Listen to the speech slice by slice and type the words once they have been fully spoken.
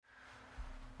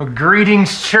Well,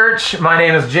 greetings, church. My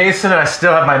name is Jason, and I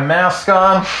still have my mask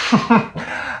on.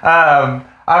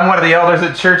 I'm one of the elders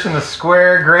at Church in the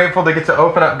Square. Grateful to get to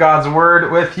open up God's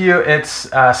Word with you. It's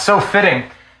so fitting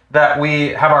that we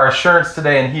have our assurance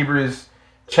today in Hebrews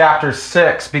chapter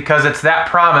 6, because it's that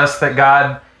promise that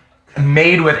God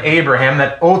made with Abraham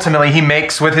that ultimately he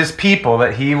makes with his people,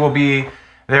 that he will be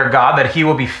their God, that he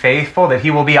will be faithful, that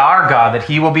he will be our God, that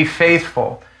he will be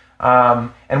faithful.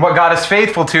 And what God is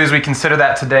faithful to, as we consider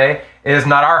that today, is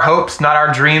not our hopes, not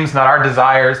our dreams, not our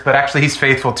desires, but actually he's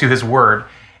faithful to his word.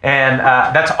 And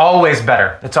that's always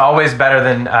better. It's always better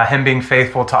than him being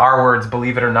faithful to our words,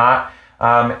 believe it or not.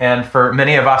 And for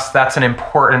many of us, that's an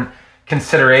important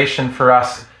consideration for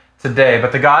us today.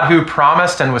 But the God who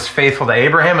promised and was faithful to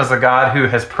Abraham is the God who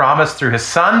has promised through his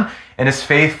son and is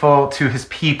faithful to his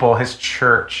people, his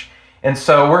church. And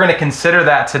so we're going to consider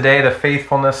that today, the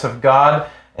faithfulness of God,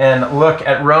 and look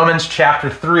at Romans chapter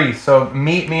 3. So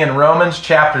meet me in Romans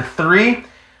chapter 3.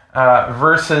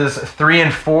 Verses 3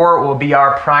 and 4 will be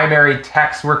our primary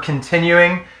text. We're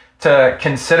continuing to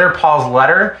consider Paul's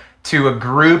letter to a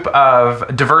group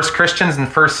of diverse Christians in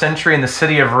the first century in the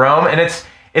city of Rome. And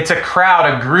it's a crowd,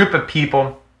 a group of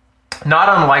people, not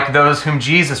unlike those whom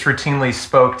Jesus routinely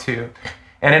spoke to.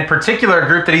 And in particular, a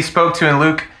group that he spoke to in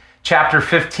Luke chapter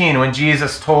 15, when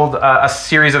Jesus told a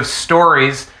series of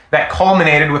stories that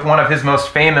culminated with one of his most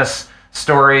famous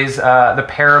stories, the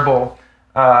parable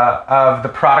of the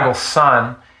prodigal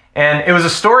son. And it was a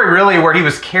story really where he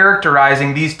was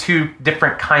characterizing these two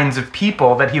different kinds of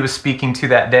people that he was speaking to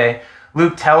that day.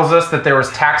 Luke tells us that there was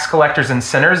tax collectors and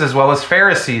sinners as well as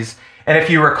Pharisees. And if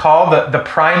you recall, the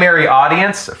primary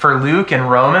audience for Luke and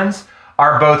Romans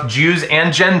are both Jews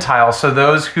and Gentiles. So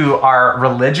those who are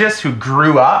religious, who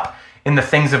grew up in the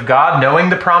things of God, knowing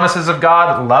the promises of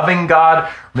God, loving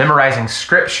God, memorizing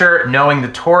scripture, knowing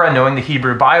the Torah, knowing the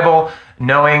Hebrew Bible,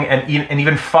 knowing and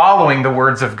even following the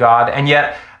words of God. And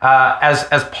yet,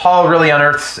 as Paul really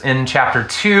unearths in chapter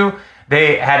 2,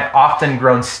 they had often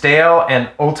grown stale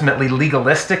and ultimately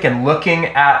legalistic in looking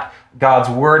at God's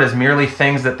word as merely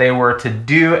things that they were to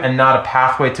do and not a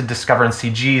pathway to discover and see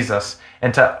Jesus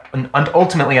and to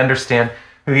ultimately understand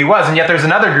who he was. And yet there's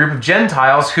another group of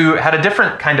Gentiles who had a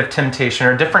different kind of temptation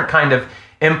or a different kind of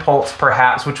impulse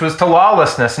perhaps, which was to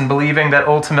lawlessness and believing that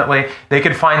ultimately they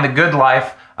could find the good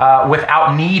life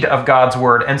without need of God's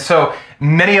word. And so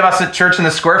many of us at Church in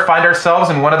the Square find ourselves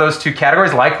in one of those two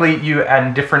categories. Likely you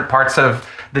in different parts of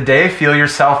the day feel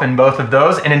yourself in both of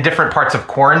those, and in different parts of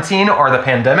quarantine or the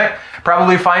pandemic,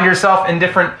 probably find yourself in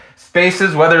different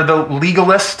spaces, whether the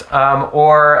legalist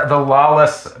or the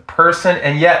lawless person.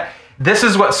 And yet this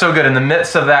is what's so good. In the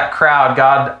midst of that crowd,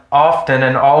 God often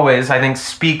and always, I think,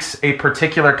 speaks a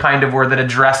particular kind of word that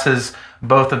addresses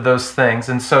both of those things.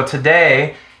 And so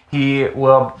today, he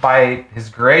will, by his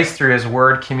grace through his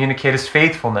word, communicate his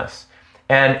faithfulness.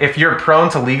 And if you're prone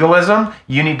to legalism,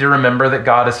 you need to remember that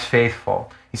God is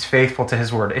faithful. He's faithful to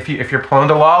his word. If you're prone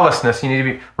to lawlessness, you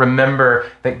need to remember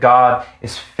that God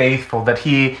is faithful, that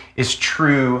he is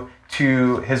true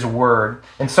to his word.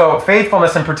 And so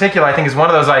faithfulness in particular, I think, is one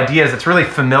of those ideas that's really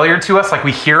familiar to us. Like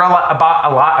we hear a lot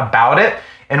about it,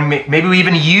 and maybe we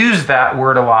even use that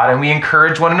word a lot, and we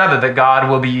encourage one another that God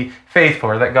will be faithful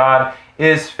or that God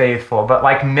is faithful. But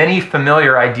like many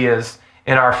familiar ideas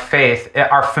in our faith,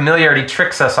 our familiarity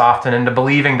tricks us often into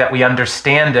believing that we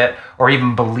understand it or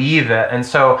even believe it. And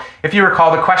so if you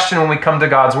recall, the question when we come to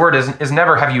God's word is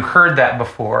never, have you heard that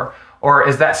before? Or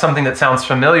is that something that sounds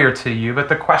familiar to you? But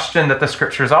the question that the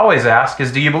scriptures always ask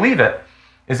is, do you believe it?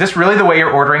 Is this really the way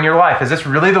you're ordering your life? Is this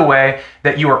really the way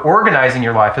that you are organizing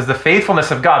your life? Is the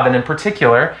faithfulness of God, then in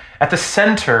particular, at the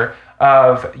center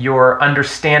of your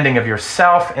understanding of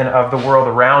yourself and of the world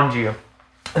around you?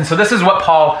 And so this is what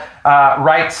Paul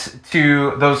writes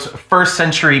to those first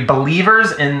century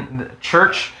believers in the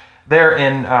church there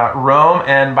in Rome,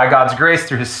 and by God's grace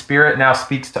through his Spirit now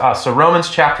speaks to us. So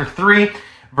Romans chapter 3,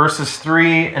 verses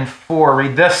 3 and 4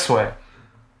 read this way.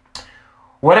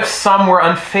 What if some were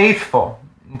unfaithful?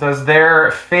 Does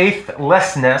their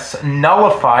faithlessness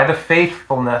nullify the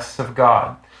faithfulness of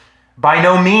God? By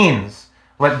no means.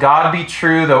 Let God be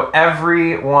true, though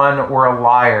everyone were a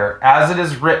liar, as it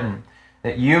is written,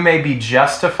 that you may be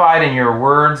justified in your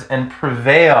words and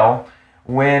prevail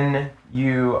when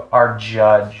you are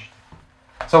judged.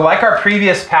 So like our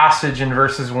previous passage in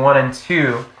verses 1 and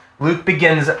 2, Paul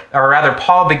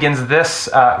begins this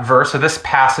verse, or this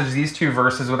passage, these two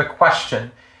verses, with a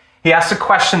question. He asks a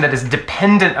question that is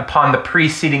dependent upon the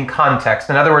preceding context.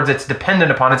 In other words, it's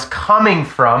coming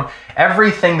from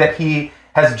everything that he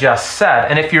has just said.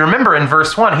 And if you remember in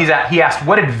verse 1, he asked,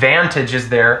 what advantage is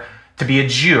there to be a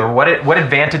Jew? Or what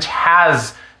advantage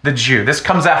has the Jew. This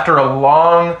comes after a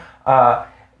long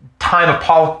time of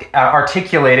Paul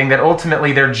articulating that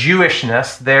ultimately their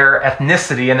Jewishness, their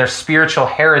ethnicity, and their spiritual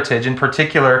heritage, in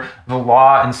particular the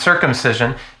law and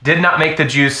circumcision, did not make the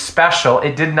Jews special.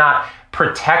 It did not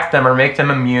protect them or make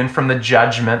them immune from the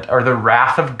judgment or the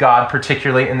wrath of God,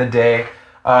 particularly in the day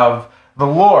of the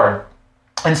Lord.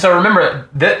 And so remember,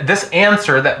 this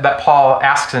answer that Paul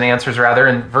asks and answers rather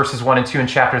in verses 1 and 2 in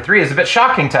chapter 3 is a bit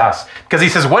shocking to us, because he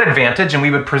says, what advantage? And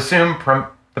we would presume from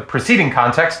the preceding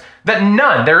context that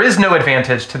none, there is no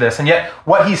advantage to this. And yet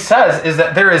what he says is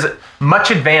that there is much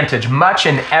advantage, much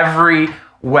in every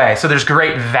way. So there's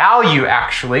great value,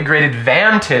 actually, great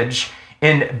advantage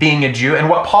in being a Jew. And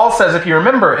what Paul says, if you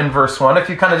remember in verse 1, if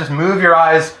you kind of just move your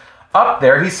eyes up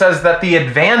there, he says that the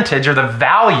advantage or the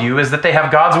value is that they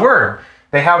have God's word.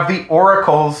 They have the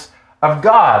oracles of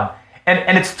God.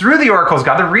 And it's through the oracles of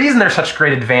God. The reason there's such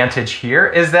great advantage here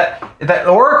is that the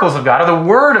oracles of God, or the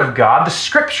word of God, the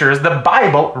scriptures, the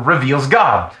Bible, reveals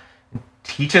God. It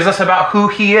teaches us about who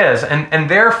he is. And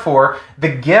therefore, the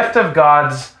gift of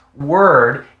God's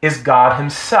word is God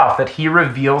himself, that he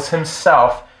reveals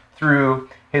himself through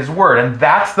his word. And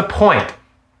that's the point.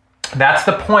 That's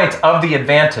the point of the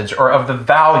advantage or of the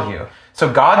value. So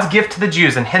God's gift to the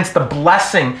Jews, and hence the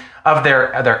blessing of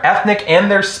their ethnic and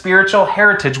their spiritual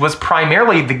heritage, was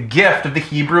primarily the gift of the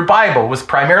Hebrew Bible, was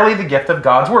primarily the gift of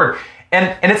God's word.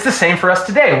 And it's the same for us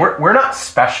today. We're not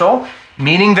special,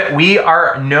 meaning that we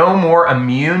are no more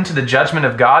immune to the judgment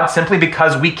of God simply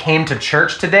because we came to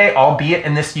church today, albeit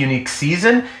in this unique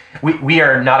season. We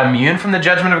are not immune from the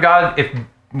judgment of God if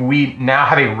we now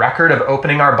have a record of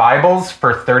opening our Bibles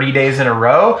for 30 days in a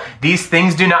row. These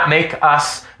things do not make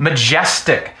us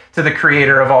majestic to the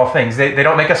creator of all things. They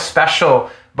don't make us special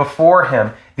before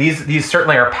him. These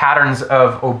certainly are patterns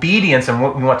of obedience, and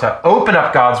we want to open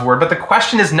up God's word. But the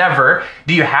question is never,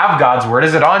 do you have God's word?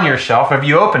 Is it on your shelf? Have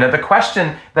you opened it? The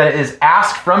question that is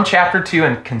asked from chapter 2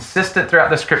 and consistent throughout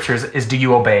the scriptures is, do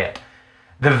you obey it?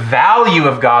 The value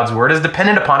of God's word is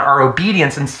dependent upon our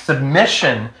obedience and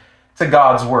submission to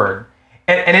God's word.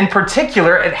 And in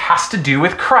particular, it has to do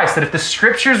with Christ, that if the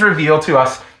scriptures reveal to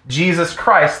us Jesus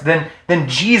Christ, then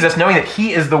Jesus, knowing that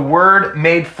he is the word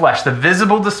made flesh, the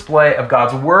visible display of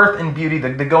God's worth and beauty,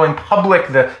 the going public,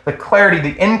 the clarity,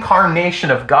 the incarnation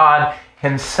of God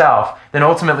himself, then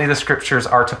ultimately the scriptures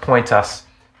are to point us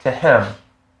to him.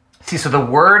 See, so the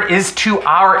word is to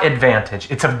our advantage.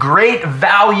 It's of great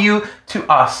value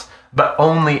to us, but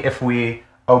only if we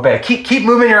obey. Keep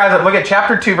moving your eyes up. Look at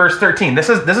chapter 2, verse 13. This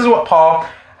is what Paul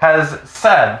has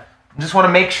said. I just want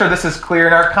to make sure this is clear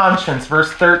in our conscience.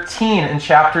 Verse 13 in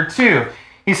chapter 2.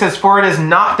 He says, "For it is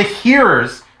not the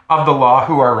hearers of the law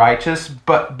who are righteous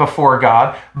but before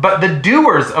God, but the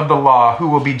doers of the law who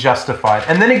will be justified."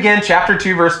 And then again, chapter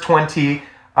 2, verse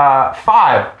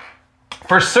 25.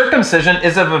 "For circumcision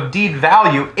is of indeed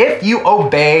value if you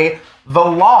obey the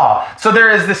law." So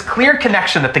there is this clear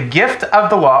connection that the gift of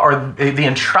the law, or the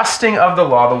entrusting of the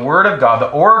law, the word of God, the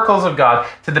oracles of God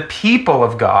to the people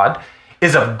of God,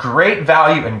 is of great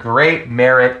value and great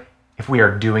merit if we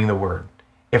are doing the word,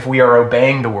 if we are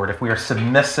obeying the word, if we are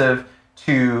submissive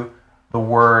to the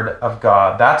word of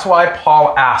God. That's why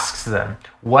Paul asks them,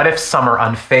 what if some are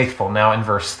unfaithful? Now in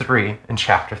verse 3, in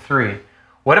chapter 3.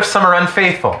 What if some are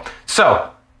unfaithful?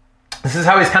 So this is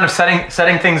how he's kind of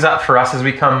setting things up for us as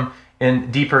we come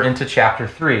in deeper into chapter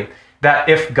 3. That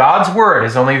if God's word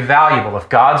is only valuable, if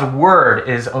God's word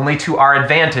is only to our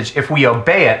advantage, if we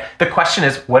obey it, the question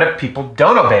is, what if people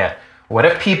don't obey it? What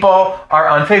if people are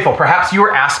unfaithful? Perhaps you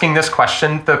were asking this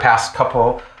question the past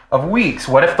couple of weeks.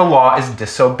 What if the law is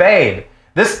disobeyed?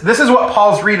 This is what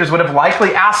Paul's readers would have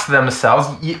likely asked themselves.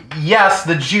 Yes,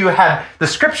 the Jew had the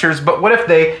scriptures, but what if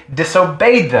they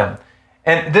disobeyed them?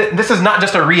 And this is not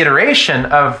just a reiteration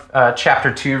of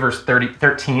chapter 2, verse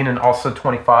 13 and also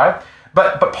 25.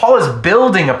 But Paul is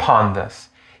building upon this.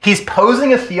 He's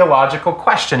posing a theological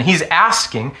question. He's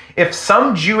asking if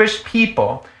some Jewish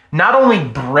people not only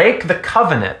break the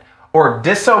covenant or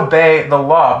disobey the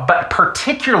law, but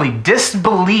particularly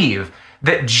disbelieve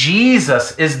that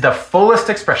Jesus is the fullest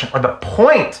expression or the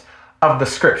point of the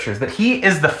scriptures, that he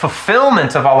is the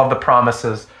fulfillment of all of the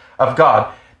promises of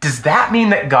God. Does that mean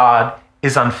that God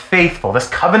is unfaithful? This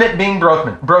covenant being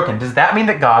broken, does that mean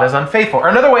that God is unfaithful? Or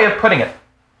another way of putting it,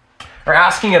 or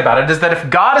asking about it, is that if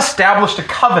God established a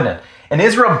covenant and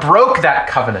Israel broke that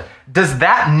covenant, does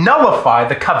that nullify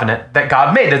the covenant that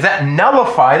God made? Does that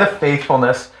nullify the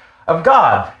faithfulness of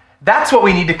God? That's what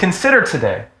we need to consider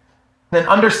today. Then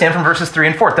understand from verses 3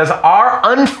 and 4. Does our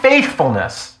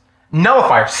unfaithfulness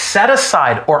nullify, set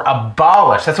aside, or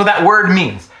abolish? That's what that word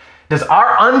means. Does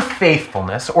our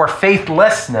unfaithfulness or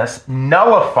faithlessness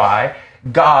nullify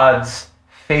God's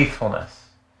faithfulness?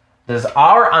 Does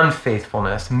our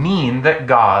unfaithfulness mean that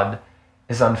God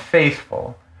is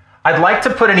unfaithful? I'd like to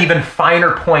put an even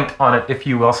finer point on it, if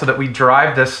you will, so that we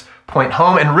drive this point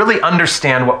home and really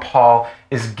understand what Paul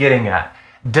is getting at.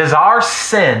 Does our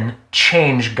sin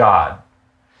change God?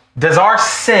 Does our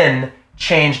sin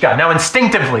change God? Now,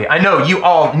 instinctively, I know you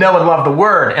all know and love the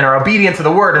Word and are obedient to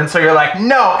the Word, and so you're like,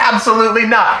 no, absolutely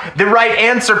not. The right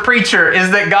answer, preacher, is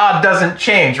that God doesn't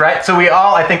change, right? So we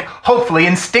all, I think, hopefully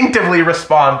instinctively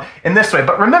respond in this way.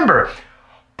 But remember,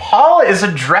 Paul is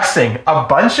addressing a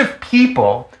bunch of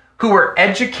people who were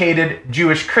educated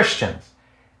Jewish Christians.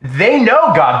 They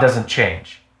know God doesn't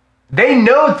change. They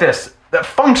know this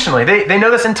functionally. They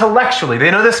know this intellectually. They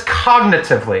know this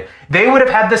cognitively. They would have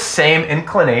had the same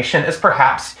inclination as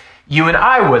perhaps you and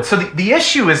I would. So the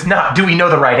issue is not, do we know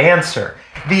the right answer?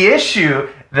 The issue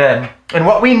then, and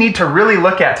what we need to really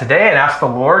look at today and ask the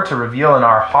Lord to reveal in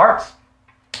our hearts,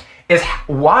 is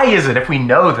why is it, if we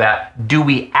know that, do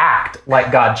we act like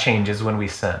God changes when we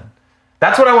sin?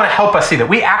 That's what I want to help us see, that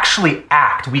we actually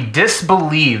act. We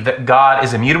disbelieve that God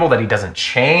is immutable, that he doesn't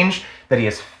change, that he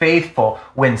is faithful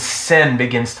when sin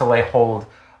begins to lay hold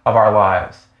of our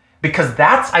lives. Because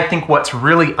that's, I think, what's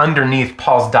really underneath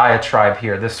Paul's diatribe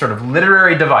here, this sort of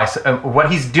literary device. What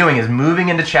he's doing is moving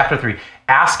into chapter 3,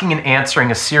 asking and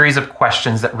answering a series of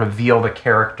questions that reveal the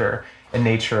character and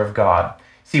nature of God.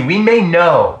 See, we may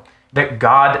know that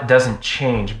God doesn't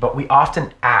change, but we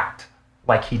often act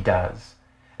like he does.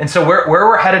 And so where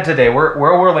we're headed today, where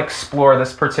we'll explore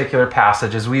this particular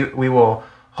passage, is we will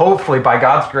hopefully, by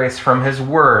God's grace from his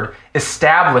word,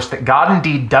 establish that God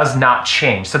indeed does not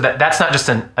change. So that's not just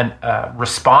a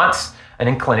response, an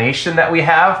inclination that we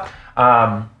have,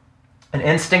 an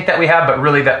instinct that we have, but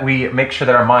really that we make sure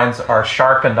that our minds are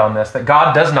sharpened on this, that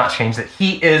God does not change, that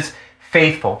he is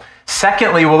faithful.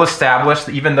 Secondly, we'll establish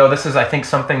that even though this is, I think,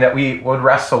 something that we would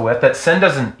wrestle with, that sin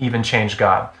doesn't even change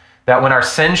God. That when our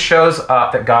sin shows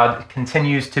up, that God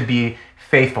continues to be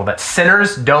faithful, that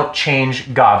sinners don't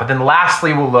change God. But then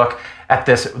lastly, we'll look at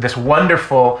this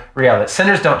wonderful reality that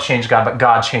sinners don't change God, but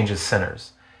God changes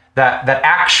sinners. That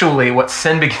actually what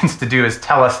sin begins to do is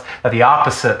tell us that the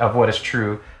opposite of what is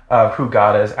true of who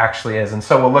God actually is. And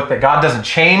so we'll look that God doesn't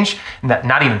change, and that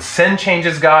not even sin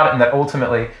changes God, and that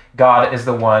ultimately God is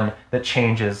the one that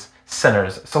changes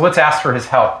sinners. So let's ask for his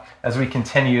help as we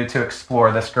continue to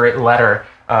explore this great letter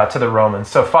to the Romans.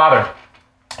 So Father,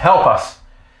 help us.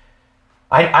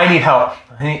 I need help.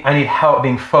 I need help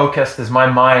being focused as my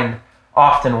mind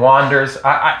often wanders.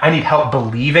 I need help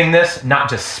believing this, not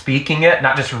just speaking it,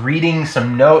 not just reading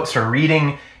some notes or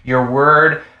reading your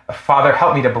word. Father,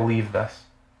 help me to believe this.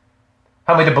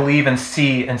 Help me to believe and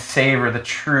see and savor the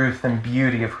truth and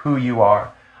beauty of who you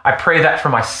are. I pray that for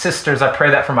my sisters. I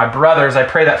pray that for my brothers. I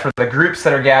pray that for the groups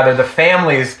that are gathered, the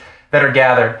families that are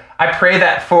gathered. I pray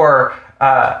that for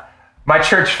my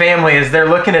church family as they're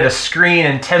looking at a screen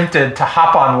and tempted to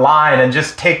hop online and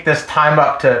just take this time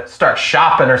up to start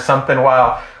shopping or something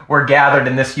while we're gathered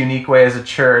in this unique way as a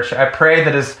church. I pray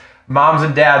that as moms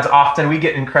and dads, often we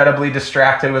get incredibly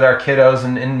distracted with our kiddos,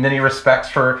 and in many respects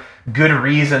for good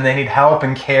reason. They need help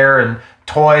and care and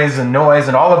toys and noise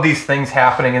and all of these things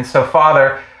happening. And so,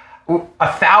 Father,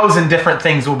 1,000 different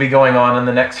things will be going on in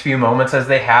the next few moments, as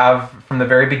they have from the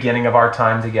very beginning of our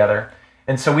time together.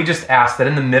 And so we just ask that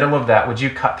in the middle of that, would you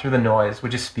cut through the noise?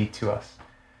 Would you speak to us?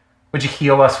 Would you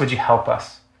heal us? Would you help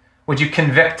us? Would you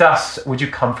convict us? Would you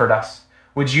comfort us?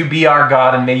 Would you be our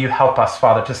God, and may you help us,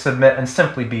 Father, to submit and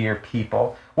simply be your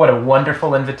people. What a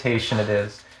wonderful invitation it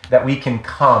is that we can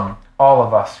come, all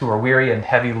of us who are weary and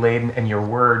heavy laden, and your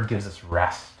word gives us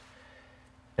rest.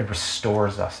 It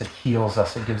restores us. It heals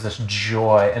us. It gives us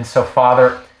joy. And so,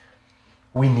 Father,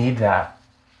 we need that.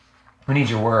 We need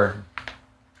your word.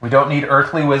 We don't need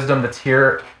earthly wisdom that's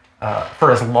here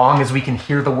for as long as we can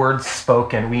hear the words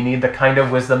spoken. We need the kind of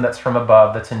wisdom that's from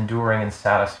above, that's enduring and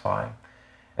satisfying.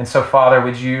 And so, Father,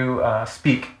 would you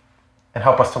speak and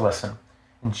help us to listen?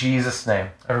 In Jesus' name.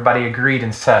 Everybody agreed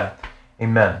and said,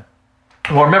 amen.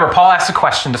 Well, remember, Paul asked a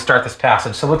question to start this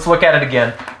passage. So let's look at it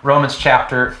again. Romans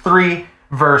chapter 3,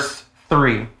 verse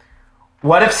 3.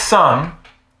 What if some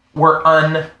were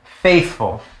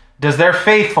unfaithful? Does their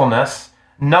faithfulness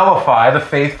nullify the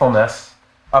faithfulness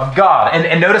of God?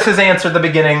 And notice his answer at the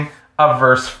beginning of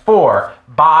verse 4.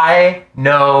 By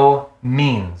no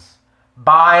means.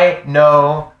 By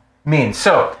no means.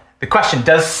 So the question,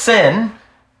 does sin,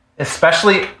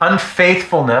 especially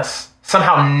unfaithfulness,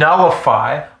 somehow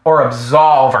nullify or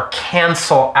absolve or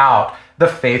cancel out the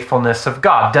faithfulness of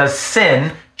God? Does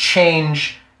sin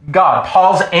change God?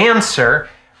 Paul's answer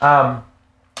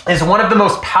is one of the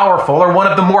most powerful, or one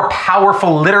of the more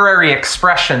powerful literary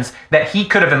expressions that he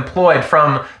could have employed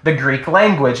from the Greek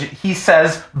language. He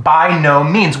says, by no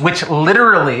means, which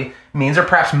literally means, or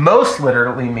perhaps most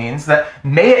literally means, that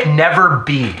may it never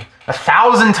be.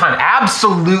 1,000 times.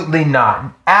 Absolutely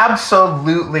not.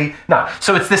 Absolutely not.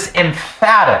 So it's this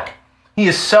emphatic. He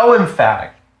is so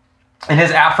emphatic in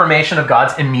his affirmation of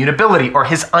God's immutability, or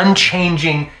his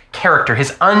unchanging character,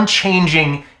 his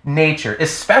unchanging nature,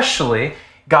 especially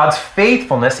God's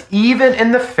faithfulness, even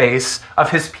in the face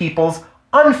of his people's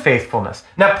unfaithfulness.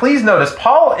 Now, please notice,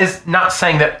 Paul is not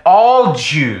saying that all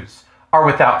Jews are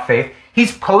without faith.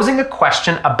 He's posing a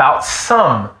question about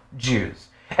some Jews.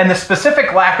 And the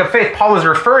specific lack of faith Paul is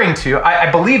referring to,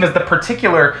 I believe, is the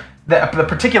particular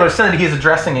sin that he is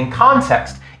addressing in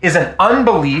context, is an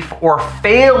unbelief or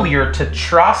failure to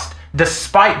trust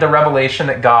despite the revelation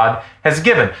that God has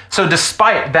given. So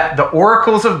despite that, the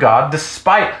oracles of God,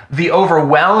 despite the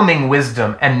overwhelming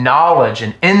wisdom and knowledge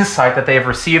and insight that they have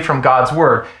received from God's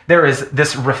word, there is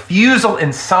this refusal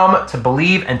in some to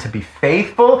believe and to be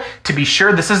faithful. To be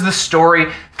sure, this is the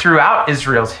story throughout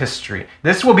Israel's history.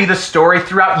 This will be the story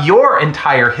throughout your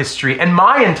entire history and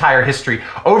my entire history,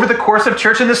 over the course of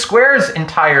Church in the Square's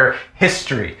entire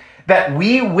history, that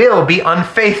we will be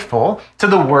unfaithful to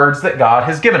the words that God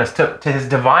has given us, to his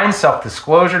divine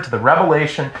self-disclosure, to the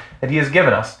revelation that he has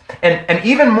given us. And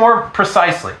even more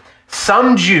precisely,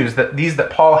 some Jews, that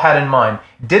Paul had in mind,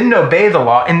 didn't obey the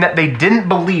law in that they didn't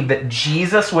believe that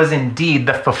Jesus was indeed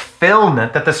the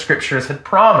fulfillment that the scriptures had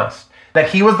promised,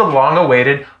 that he was the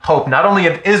long-awaited hope not only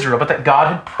of Israel, but that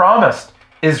God had promised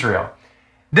Israel.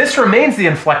 This remains the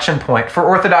inflection point for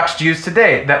Orthodox Jews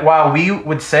today, that while we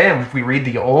would say, and if we read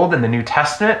the Old and the New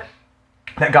Testament,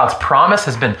 that God's promise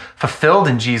has been fulfilled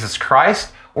in Jesus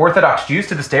Christ, Orthodox Jews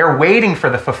to this day are waiting for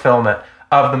the fulfillment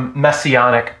of the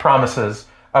messianic promises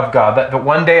of God, that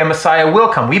one day a Messiah will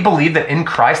come. We believe that in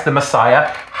Christ the Messiah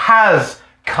has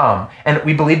come. And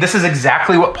we believe this is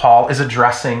exactly what Paul is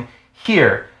addressing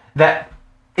here. That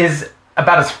is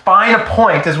about as fine a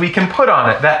point as we can put on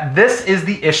it, that this is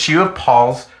the issue of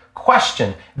Paul's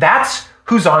question. That's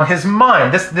who's on his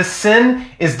mind. This sin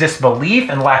is disbelief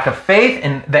and lack of faith,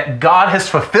 and that God has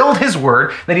fulfilled his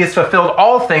word, that he has fulfilled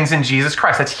all things in Jesus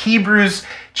Christ. That's Hebrews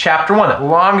chapter 1. That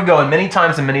long ago, and many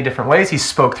times in many different ways, he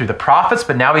spoke through the prophets,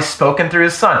 but now he's spoken through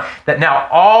his son. That now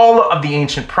all of the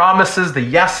ancient promises, the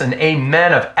yes and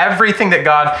amen of everything that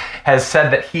God has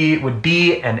said that he would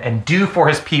be and do for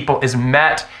his people is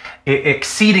met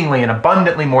exceedingly and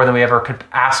abundantly more than we ever could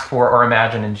ask for or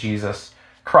imagine in Jesus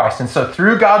Christ. And so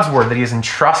through God's word that he has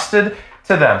entrusted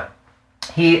to them,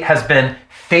 he has been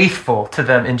faithful to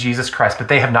them in Jesus Christ, but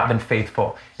they have not been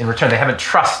faithful in return. They haven't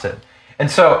trusted. And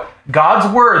so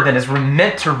God's word then is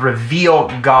meant to reveal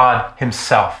God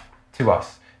himself to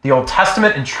us. The Old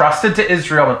Testament entrusted to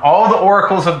Israel, and all the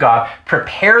oracles of God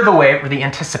prepare the way for the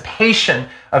anticipation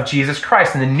of Jesus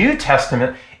Christ. And the New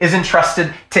Testament is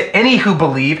entrusted to any who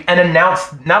believe and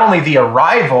announce not only the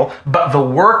arrival, but the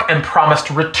work and promised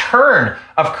return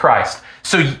of Christ.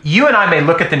 So you and I may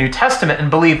look at the New Testament and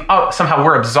believe, oh, somehow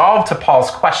we're absolved to Paul's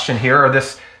question here, or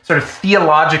this sort of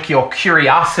theological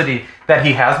curiosity that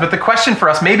he has. But the question for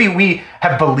us, maybe we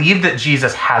have believed that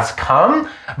Jesus has come,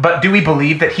 but do we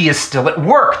believe that he is still at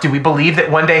work? Do we believe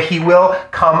that one day he will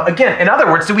come again? In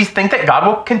other words, do we think that God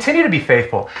will continue to be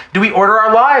faithful? Do we order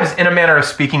our lives in a manner of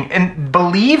speaking and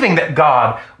believing that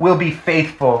God will be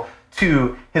faithful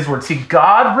to his word? See,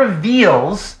 God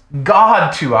reveals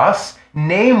God to us,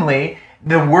 namely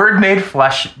the Word made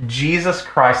flesh, Jesus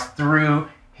Christ, through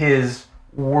his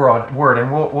word.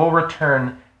 And we'll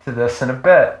return to this in a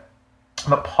bit.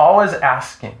 But Paul is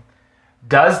asking,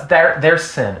 does their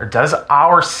sin, or does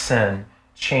our sin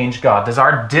change God? Does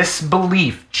our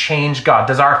disbelief change God?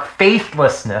 Does our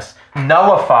faithlessness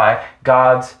nullify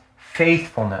God's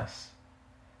faithfulness?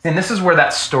 And this is where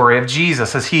that story of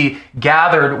Jesus, as he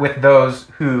gathered with those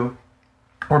who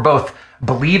were both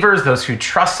believers, those who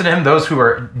trusted him, those who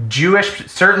were Jewish,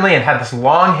 certainly, and had this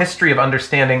long history of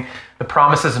understanding the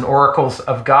promises and oracles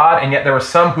of God, and yet there were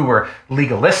some who were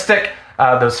legalistic,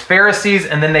 those Pharisees,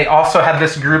 and then they also had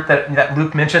this group that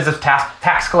Luke mentions of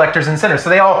tax collectors and sinners.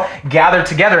 So they all gathered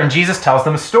together, and Jesus tells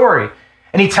them a story.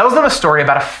 And he tells them a story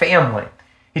about a family.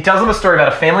 He tells them a story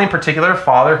about a family, in particular, a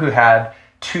father who had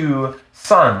 2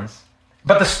 sons.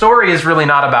 But the story is really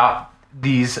not about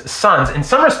these sons. In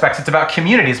some respects, it's about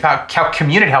community. It's about how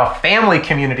a family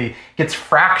community gets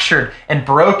fractured and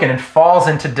broken and falls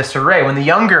into disarray. When the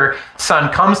younger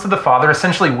son comes to the father,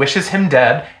 essentially wishes him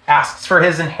dead, asks for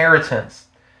his inheritance.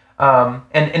 And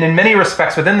in many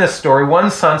respects within this story, one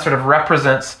son sort of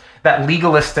represents that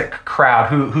legalistic crowd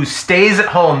who stays at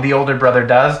home, the older brother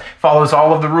does, follows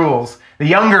all of the rules. The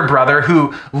younger brother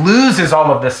who loses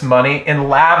all of this money in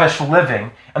lavish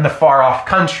living in the far-off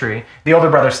country. The older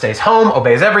brother stays home,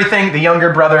 obeys everything. The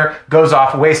younger brother goes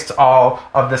off, wastes all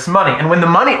of this money. And when the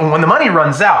money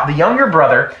runs out, the younger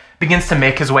brother begins to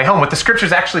make his way home. What the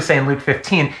scriptures actually say in Luke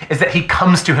 15 is that he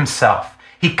comes to himself.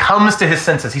 He comes to his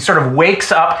senses. He sort of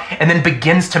wakes up and then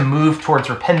begins to move towards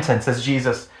repentance as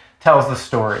Jesus tells the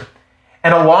story.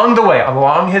 And along the way,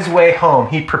 along his way home,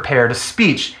 he prepared a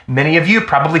speech. Many of you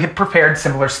probably have prepared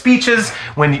similar speeches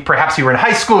when perhaps you were in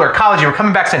high school or college. You were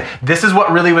coming back saying, this is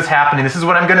what really was happening. This is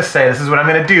what I'm going to say. This is what I'm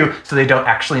going to do. So they don't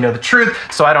actually know the truth.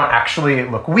 So I don't actually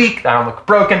look weak. I don't look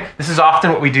broken. This is often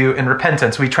what we do in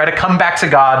repentance. We try to come back to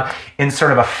God in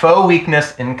sort of a faux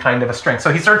weakness, in kind of a strength.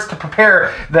 So he starts to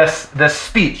prepare this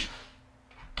speech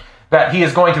that he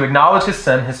is going to acknowledge his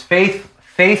sin, his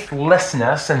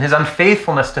faithlessness and his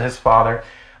unfaithfulness to his father,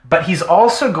 but he's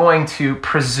also going to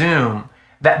presume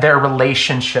that their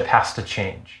relationship has to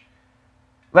change.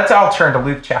 Let's all turn to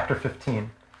Luke chapter 15.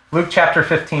 Luke chapter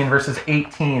 15, verses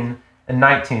 18 and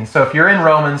 19. So if you're in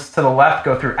Romans, to the left,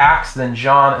 go through Acts, then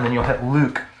John, and then you'll hit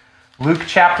Luke. Luke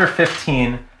chapter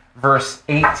 15, verse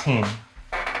 18.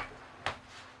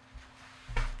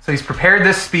 So he's prepared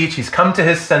this speech. He's come to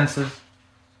his senses,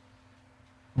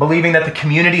 believing that the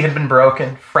community had been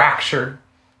broken, fractured.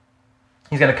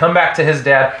 He's going to come back to his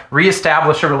dad,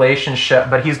 reestablish a relationship,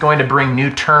 but he's going to bring new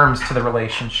terms to the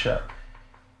relationship.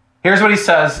 Here's what he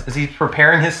says as he's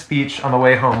preparing his speech on the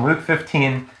way home. Luke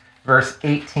 15, verse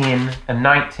 18 and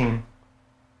 19.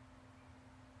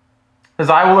 Says,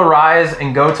 I will arise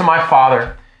and go to my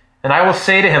father, and I will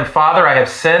say to him, Father, I have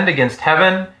sinned against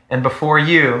heaven and before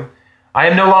you. I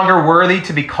am no longer worthy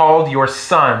to be called your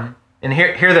son. And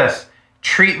hear this.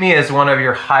 Treat me as one of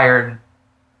your hired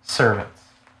servants.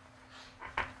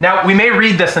 Now, we may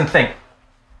read this and think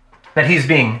that he's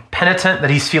being penitent, that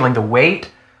he's feeling the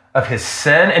weight of his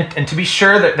sin. And to be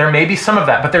sure that there may be some of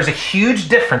that, but there's a huge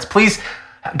difference. Please,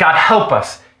 God, help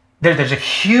us. There's a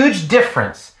huge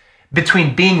difference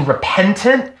between being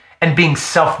repentant and being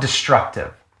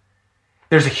self-destructive.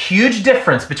 There's a huge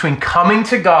difference between coming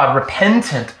to God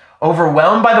repentant,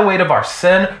 overwhelmed by the weight of our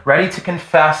sin, ready to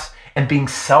confess, and being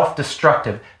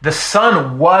self-destructive. The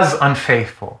son was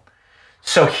unfaithful,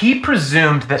 so he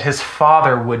presumed that his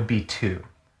father would be too.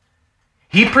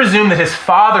 He presumed that his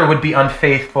father would be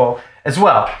unfaithful as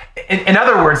well. In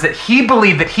other words, that he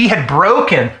believed that he had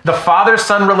broken the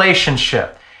father-son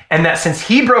relationship, and that since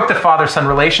he broke the father-son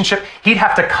relationship, he'd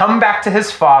have to come back to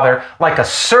his father like a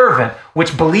servant,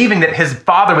 which believing that his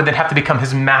father would then have to become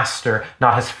his master,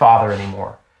 not his father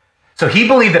anymore. So he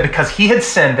believed that because he had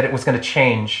sinned, that it was going to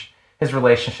change his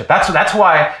relationship. That's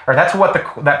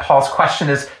what Paul's question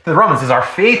is to the Romans: is our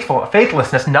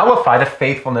faithlessness nullify the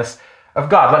faithfulness of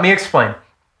God? Let me explain.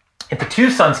 If the two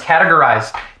sons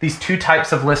categorize these two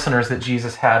types of listeners that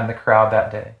Jesus had in the crowd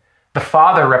that day, the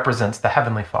Father represents the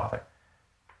Heavenly Father.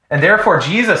 And therefore,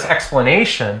 Jesus'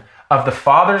 explanation of the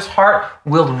Father's heart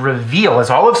will reveal, as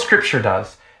all of Scripture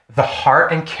does, the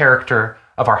heart and character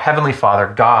of our Heavenly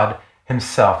Father, God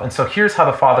himself. And so here's how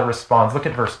the Father responds. Look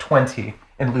at verse 20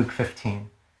 in Luke 15.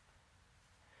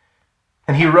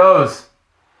 And he rose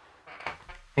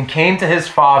and came to his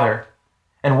father,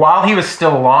 and while he was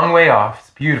still a long way off, it's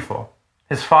beautiful,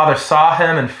 his father saw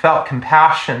him and felt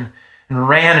compassion and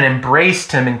ran and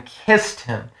embraced him and kissed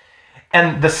him.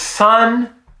 And the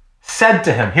son said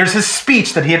to him, here's his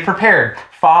speech that he had prepared,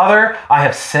 Father, I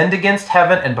have sinned against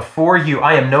heaven and before you.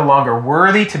 I am no longer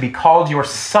worthy to be called your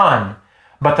son.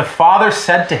 But the father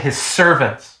said to his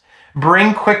servants,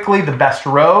 bring quickly the best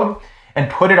robe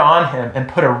and put it on him, and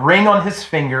put a ring on his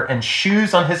finger and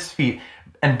shoes on his feet,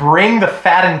 and bring the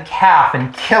fattened calf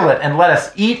and kill it, and let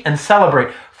us eat and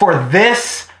celebrate. For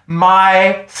this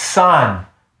my son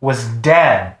was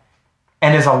dead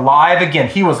and is alive again.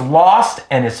 He was lost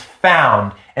and is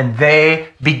found. And they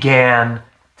began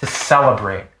to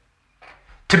celebrate.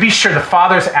 To be sure, the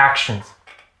father's actions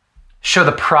show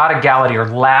the prodigality or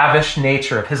lavish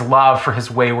nature of his love for his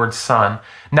wayward son.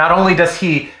 Not only does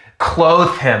he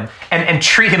clothe him and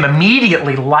treat him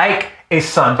immediately like a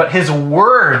son, but his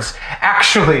words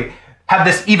actually have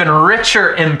this even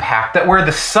richer impact, that where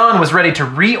the son was ready to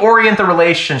reorient the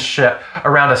relationship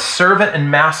around a servant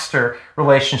and master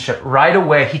relationship, right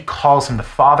away he calls him, the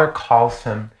father calls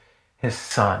him his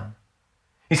son.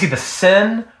 You see, the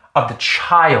sin of the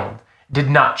child did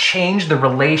not change the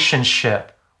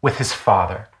relationship with his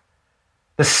father.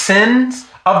 The sins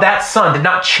of that son did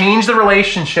not change the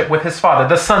relationship with his father.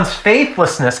 The son's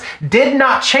faithlessness did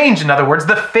not change, in other words,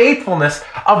 the faithfulness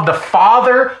of the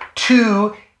father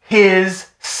to his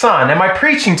Son. Am I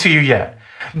preaching to you yet?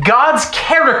 God's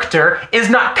character is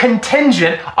not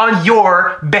contingent on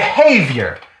your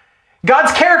behavior.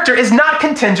 God's character is not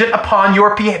contingent upon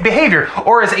your behavior.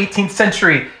 Or as 18th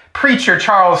century preacher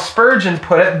Charles Spurgeon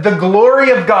put it, the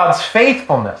glory of God's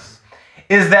faithfulness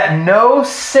is that no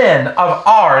sin of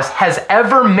ours has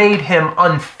ever made him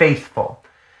unfaithful.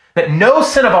 That no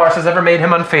sin of ours has ever made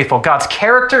him unfaithful. God's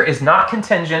character is not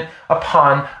contingent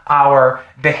upon our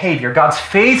behavior. God's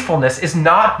faithfulness is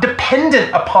not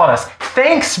dependent upon us.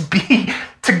 Thanks be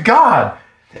to God.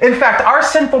 In fact, our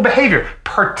sinful behavior,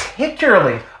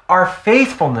 particularly our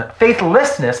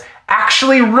faithlessness,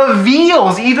 actually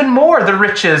reveals even more the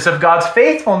riches of God's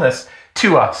faithfulness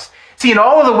to us. See, in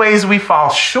all of the ways we fall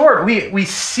short, we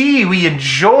see, we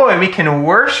enjoy, we can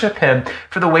worship him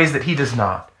for the ways that he does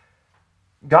not.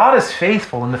 God is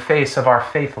faithful in the face of our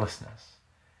faithlessness.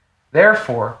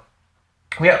 Therefore,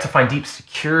 we have to find deep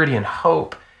security and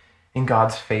hope in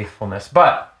God's faithfulness.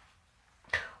 But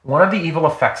one of the evil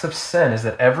effects of sin is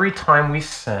that every time we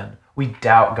sin, we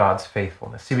doubt God's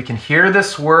faithfulness. See, we can hear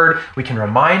this word, we can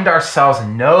remind ourselves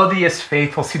and know that he is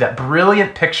faithful. See that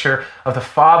brilliant picture of the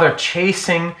Father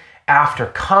chasing after,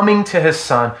 coming to his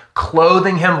Son,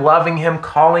 clothing him, loving him,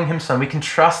 calling him Son. We can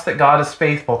trust that God is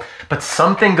faithful, but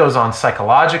something goes on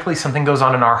psychologically, something goes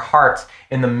on in our hearts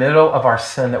in the middle of our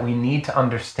sin that we need to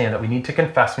understand, that we need to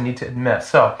confess, we need to admit.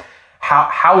 So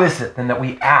how is it then that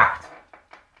we act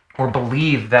or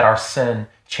believe that our sin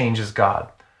changes God?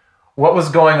 What was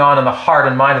going on in the heart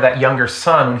and mind of that younger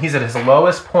son when he's at his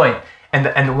lowest point?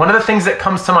 And one of the things that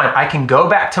comes to mind, I can go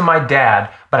back to my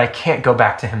dad, but I can't go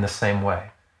back to him the same way.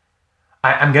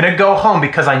 I'm going to go home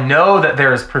because I know that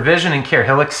there is provision and care.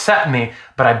 He'll accept me,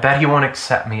 but I bet he won't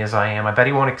accept me as I am. I bet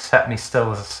he won't accept me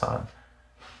still as a son.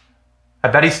 I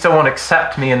bet he still won't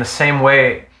accept me in the same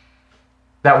way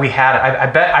that we had it.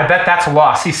 I bet that's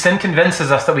lost. See, sin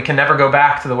convinces us that we can never go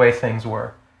back to the way things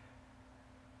were.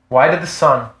 Why did the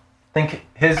son think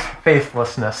his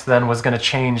faithlessness then was going to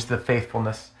change the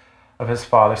faithfulness of his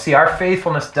father? See, our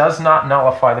faithfulness does not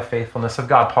nullify the faithfulness of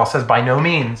God. Paul says, by no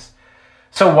means.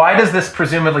 So why does this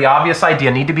presumably obvious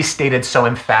idea need to be stated so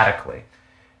emphatically?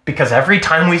 Because every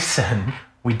time we sin,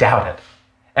 we doubt it.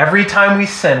 Every time we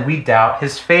sin, we doubt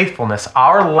his faithfulness.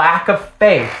 Our lack of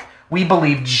faith, we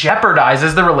believe,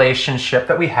 jeopardizes the relationship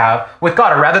that we have with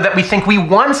God, or rather that we think we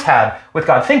once had with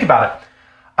God. Think about it.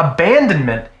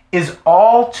 Abandonment is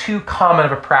all too common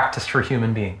of a practice for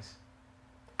human beings.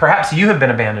 Perhaps you have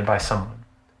been abandoned by someone.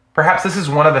 Perhaps this is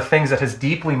one of the things that has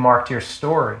deeply marked your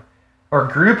story, or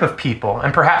a group of people,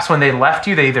 and perhaps when they left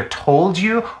you, they either told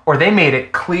you or they made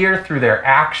it clear through their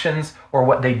actions or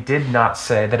what they did not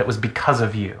say that it was because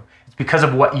of you. It's because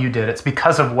of what you did. It's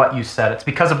because of what you said. It's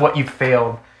because of what you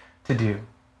failed to do.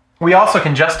 We also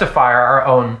can justify our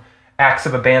own acts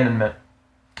of abandonment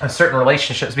of certain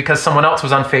relationships because someone else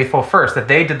was unfaithful first, that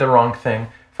they did the wrong thing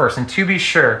first. And to be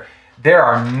sure, there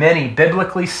are many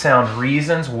biblically sound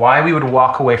reasons why we would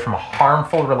walk away from a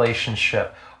harmful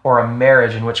relationship or a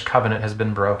marriage in which covenant has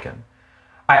been broken.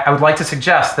 I would like to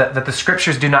suggest that the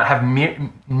scriptures do not have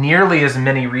nearly as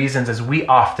many reasons as we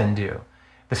often do.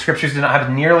 The scriptures do not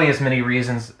have nearly as many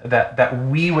reasons that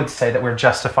we would say that we're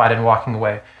justified in walking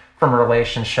away from a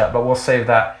relationship, but we'll save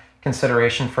that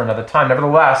consideration for another time.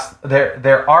 Nevertheless,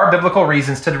 there are biblical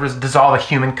reasons to dissolve a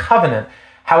human covenant.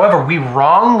 However, we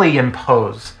wrongly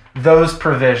impose those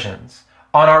provisions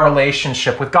on our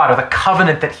relationship with God, or the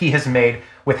covenant that he has made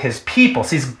with his people.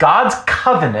 See, God's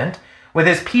covenant with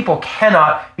his people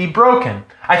cannot be broken.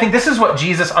 I think this is what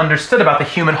Jesus understood about the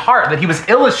human heart that he was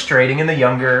illustrating in the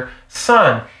younger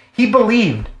son. He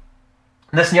believed,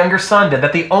 this younger son did,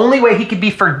 that the only way he could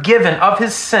be forgiven of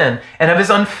his sin and of his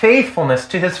unfaithfulness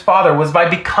to his father was by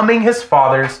becoming his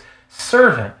father's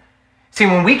servant. See,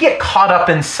 when we get caught up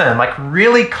in sin, like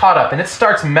really caught up, and it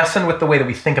starts messing with the way that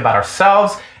we think about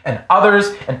ourselves and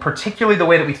others, and particularly the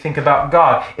way that we think about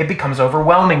God, it becomes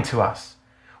overwhelming to us.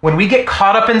 When we get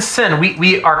caught up in sin,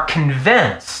 we are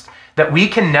convinced that we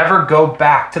can never go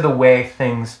back to the way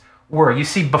things were. You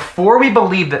see, before we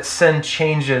believe that sin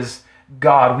changes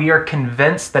God, we are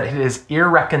convinced that it is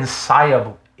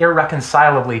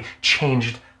irreconcilably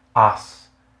changed us.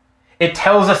 It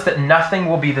tells us that nothing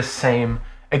will be the same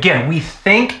again. We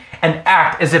think and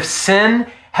act as if sin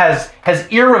has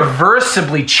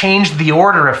irreversibly changed the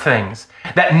order of things,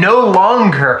 that no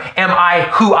longer am I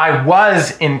who I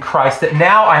was in Christ, that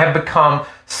now I have become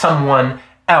someone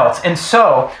else. And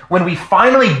so when we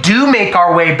finally do make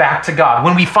our way back to God,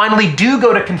 when we finally do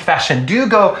go to confession, do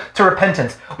go to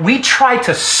repentance, we try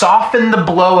to soften the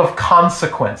blow of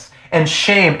consequence and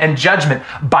shame and judgment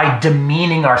by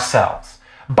demeaning ourselves,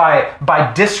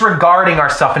 by disregarding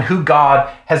ourselves and who God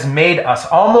has made us,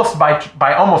 almost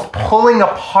by almost pulling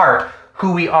apart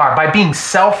who we are, by being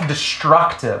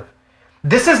self-destructive.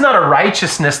 This is not a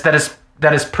righteousness that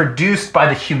is produced by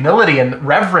the humility and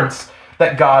reverence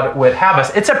that God would have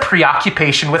us. It's a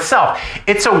preoccupation with self.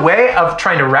 It's a way of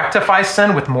trying to rectify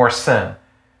sin with more sin.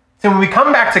 So when we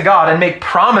come back to God and make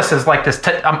promises like this,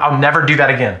 I'll never do that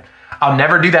again. I'll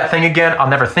never do that thing again. I'll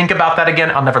never think about that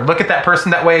again. I'll never look at that person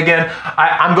that way again.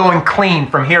 I'm going clean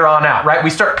from here on out, right?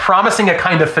 We start promising a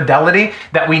kind of fidelity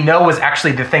that we know was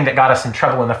actually the thing that got us in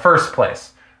trouble in the first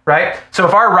place, right? So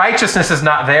if our righteousness is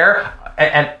not there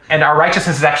and our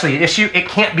righteousness is actually an issue, it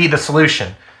can't be the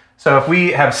solution. So if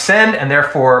we have sinned and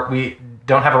therefore we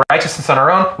don't have a righteousness on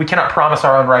our own, we cannot promise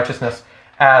our own righteousness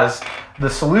as the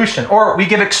solution. Or we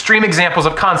give extreme examples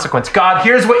of consequence. God,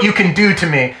 here's what you can do to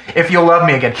me if you'll love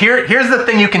me again. Here's the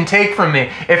thing you can take from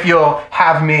me if you'll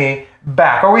have me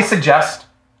back. Or we suggest,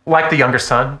 like the younger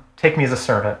son, take me as a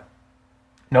servant,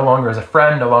 no longer as a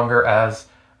friend, no longer as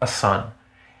a son.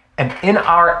 And in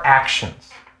our actions,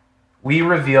 we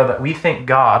reveal that we think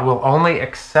God will only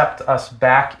accept us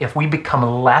back if we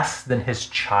become less than his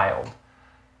child.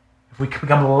 If we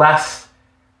become less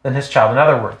than his child. In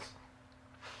other words,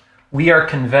 we are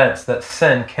convinced that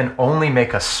sin can only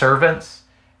make us servants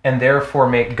and therefore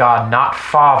make God not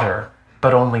father,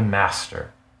 but only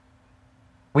master.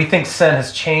 We think sin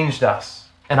has changed us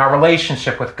and our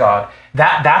relationship with God.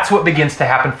 That's what begins to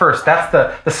happen first. That's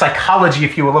the psychology,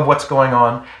 if you will, of what's going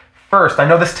on first. I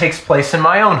know this takes place in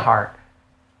my own heart.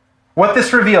 What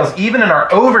this reveals, even in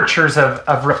our overtures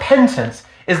of repentance,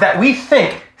 is that we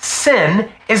think sin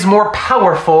is more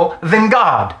powerful than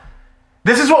God.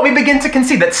 This is what we begin to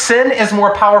concede, that sin is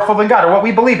more powerful than God, or what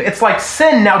we believe. It's like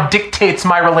sin now dictates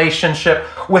my relationship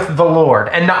with the Lord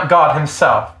and not God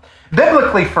himself.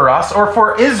 Biblically for us, or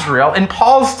for Israel, in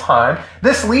Paul's time,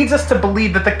 this leads us to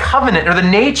believe that the covenant or the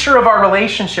nature of our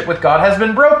relationship with God has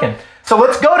been broken. So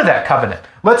let's go to that covenant.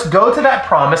 Let's go to that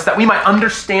promise that we might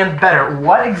understand better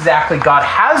what exactly God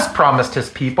has promised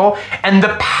his people and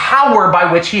the power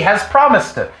by which he has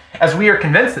promised it. As we are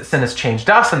convinced that sin has changed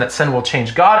us and that sin will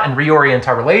change God and reorient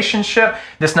our relationship,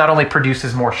 this not only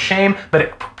produces more shame, but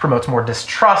it promotes more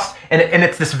distrust. And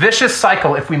it's this vicious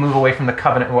cycle if we move away from the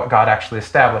covenant and what God actually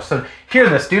established. So hear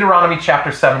this, Deuteronomy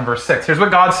chapter 7, verse 6. Here's what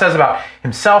God says about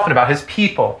himself and about his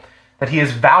people that he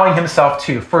is vowing himself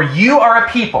to. For you are a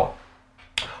people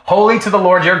holy to the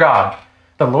Lord your God.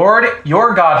 The Lord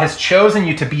your God has chosen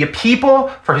you to be a people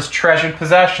for his treasured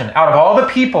possession out of all the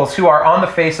peoples who are on the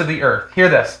face of the earth. Hear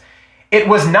this. It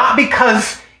was not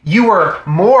because you were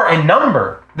more in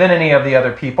number than any of the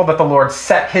other people that the Lord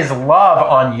set his love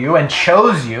on you and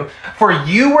chose you, for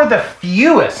you were the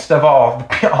fewest of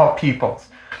all peoples.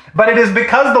 But it is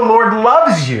because the Lord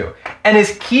loves you and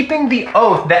is keeping the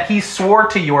oath that he swore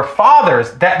to your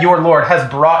fathers that your Lord has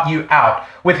brought you out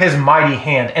with his mighty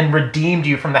hand and redeemed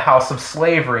you from the house of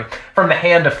slavery, from the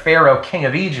hand of Pharaoh, king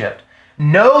of Egypt.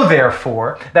 Know,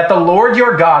 therefore, that the Lord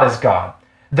your God is God,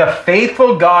 the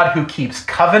faithful God who keeps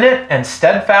covenant and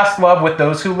steadfast love with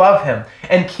those who love him,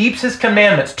 and keeps his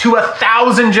commandments to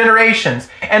 1,000 generations,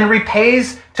 and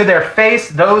repays to their face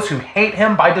those who hate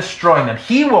him by destroying them.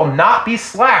 He will not be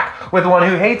slack with one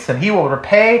who hates him. He will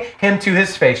repay him to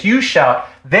his face. You shall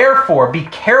therefore be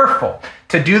careful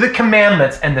to do the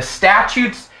commandments and the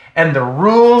statutes and the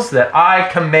rules that I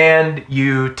command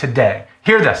you today.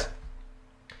 Hear this.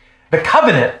 The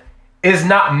covenant is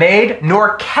not made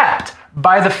nor kept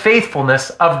by the faithfulness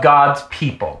of God's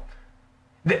people.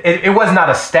 It was not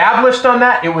established on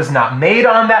that. It was not made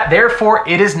on that. Therefore,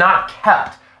 it is not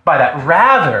kept by that.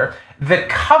 Rather, the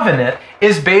covenant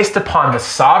is based upon the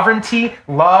sovereignty,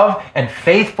 love, and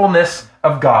faithfulness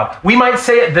of God. We might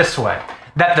say it this way,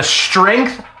 that the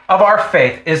strength of our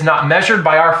faith is not measured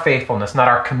by our faithfulness, not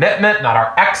our commitment, not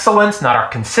our excellence, not our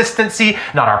consistency,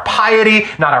 not our piety,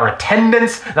 not our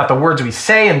attendance, not the words we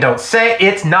say and don't say.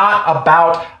 It's not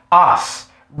about us.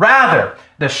 Rather,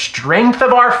 the strength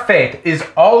of our faith is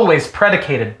always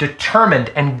predicated, determined,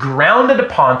 and grounded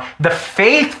upon the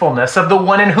faithfulness of the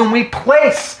one in whom we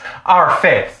place our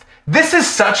faith. This is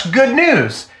such good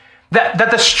news, that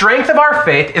the strength of our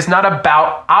faith is not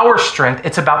about our strength,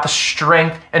 it's about the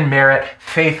strength and merit,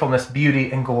 faithfulness,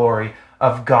 beauty, and glory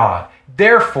of God.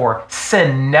 Therefore,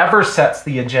 sin never sets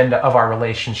the agenda of our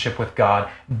relationship with God.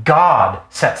 God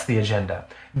sets the agenda.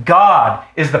 God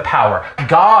is the power.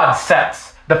 God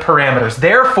sets the parameters.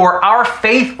 Therefore, our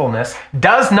faithfulness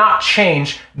does not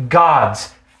change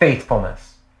God's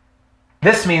faithfulness.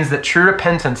 This means that true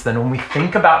repentance, then, when we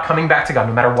think about coming back to God,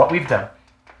 no matter what we've done,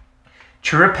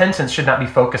 true repentance should not be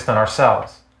focused on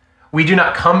ourselves. We do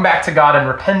not come back to God in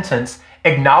repentance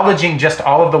acknowledging just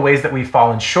all of the ways that we've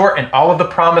fallen short and all of the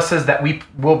promises that we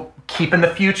will keep in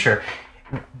the future.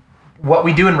 What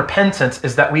we do in repentance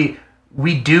is that we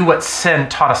do what sin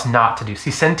taught us not to do.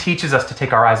 See, sin teaches us to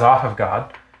take our eyes off of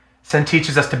God. Sin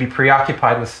teaches us to be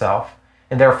preoccupied with self,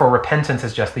 and therefore repentance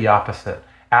is just the opposite.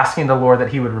 Asking the Lord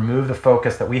that he would remove the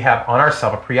focus that we have on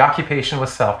ourselves, a preoccupation with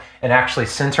self, and actually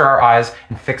center our eyes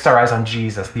and fix our eyes on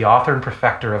Jesus, the author and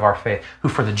perfecter of our faith, who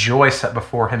for the joy set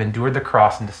before him endured the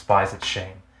cross and despised its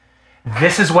shame.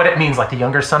 This is what it means, like the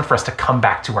younger son, for us to come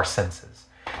back to our senses.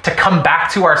 To come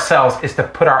back to ourselves is to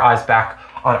put our eyes back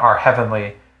on our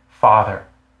heavenly Father.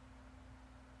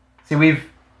 See, we've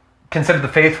considered the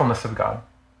faithfulness of God,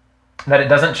 that it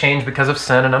doesn't change because of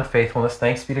sin and unfaithfulness,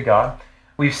 thanks be to God.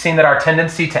 We've seen that our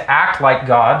tendency to act like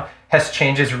God has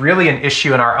changed is really an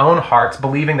issue in our own hearts,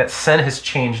 believing that sin has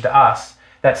changed us,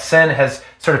 that sin has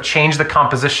sort of changed the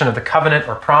composition of the covenant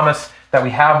or promise that we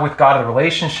have with God, the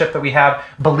relationship that we have,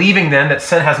 believing then that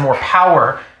sin has more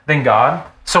power than God.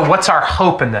 So what's our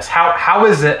hope in this? How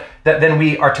is it that then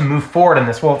we are to move forward in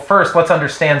this? Well, first, let's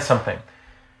understand something.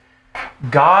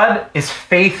 God is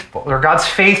faithful, or God's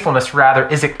faithfulness, rather,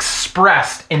 is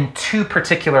expressed in two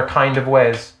particular kind of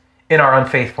ways in our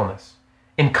unfaithfulness: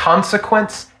 in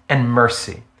consequence and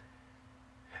mercy.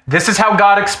 This is how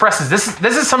God expresses.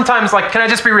 This is sometimes like, can I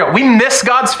just be real? We miss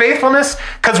God's faithfulness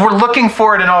because we're looking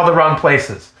for it in all the wrong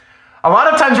places. A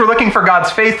lot of times we're looking for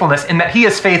God's faithfulness in that he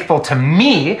is faithful to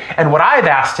me and what I've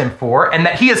asked him for, and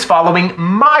that he is following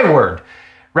my word,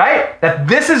 right? That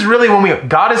this is really when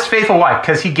God is faithful. Why?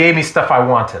 Because he gave me stuff I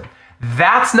wanted.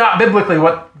 That's not biblically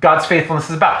what God's faithfulness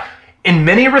is about. In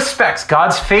many respects,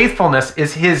 God's faithfulness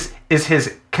is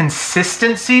his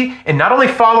consistency in not only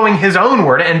following his own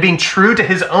word and being true to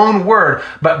his own word,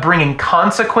 but bringing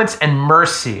consequence and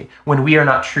mercy when we are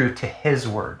not true to his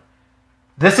word.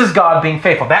 This is God being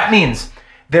faithful. That means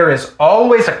there is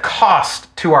always a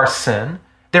cost to our sin.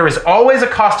 There is always a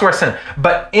cost to our sin.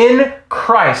 But in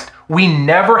Christ, we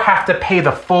never have to pay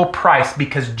the full price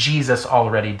because Jesus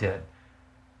already did.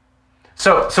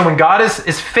 So when God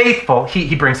is faithful,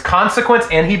 he brings consequence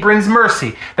and he brings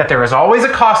mercy, that there is always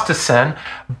a cost to sin,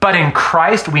 but in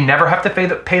Christ, we never have to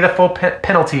pay the full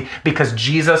penalty because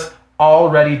Jesus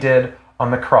already did on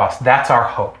the cross. That's our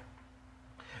hope.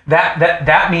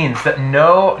 That means that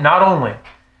not only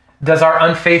does our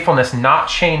unfaithfulness not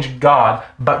change God,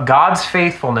 but God's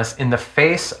faithfulness in the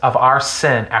face of our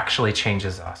sin actually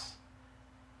changes us.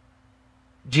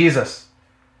 Jesus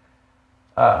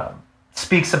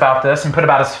speaks about this and put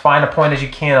about as fine a point as you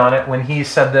can on it when he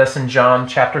said this in John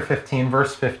chapter 15,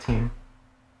 verse 15.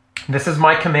 This is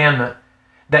my commandment,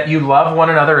 that you love one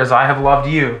another as I have loved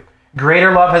you.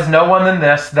 Greater love has no one than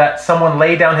this, that someone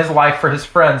lay down his life for his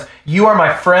friends. You are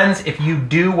my friends if you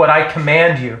do what I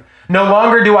command you. No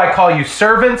longer do I call you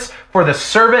servants, for the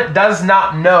servant does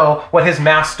not know what his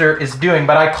master is doing,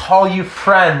 but I call you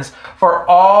friends, for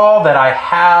all that I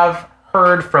have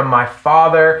heard from my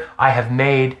Father, I have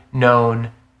made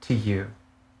known to you.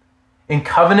 In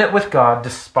covenant with God,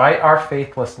 despite our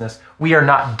faithlessness, we are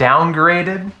not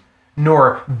downgraded,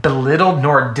 nor belittled,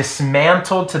 nor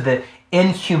dismantled to the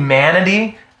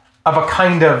inhumanity of a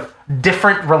kind of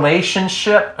different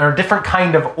relationship or different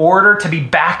kind of order to be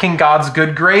back in God's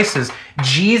good graces.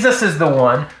 Jesus is the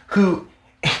one who,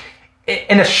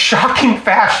 in a shocking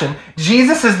fashion,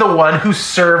 Jesus is the one who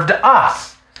served us.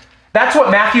 That's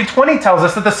what Matthew 20 tells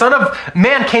us, that the Son of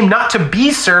Man came not to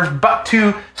be served, but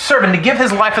to serve and to give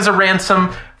his life as a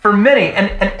ransom for many. And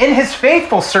in his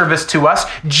faithful service to us,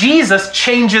 Jesus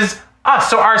changes us.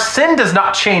 So our sin does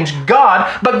not change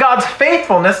God, but God's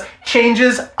faithfulness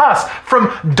changes us.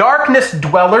 From darkness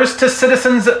dwellers to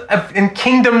citizens in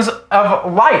kingdoms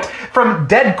of light. From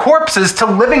dead corpses to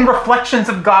living reflections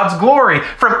of God's glory.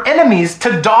 From enemies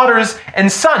to daughters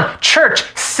and sons.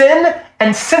 Church, sin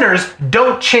and sinners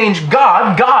don't change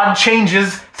God. God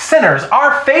changes sinners.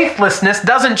 Our faithlessness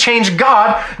doesn't change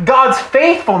God. God's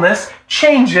faithfulness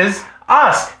changes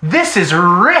us. This is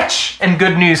rich and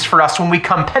good news for us when we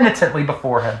come penitently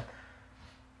before him.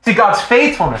 See, God's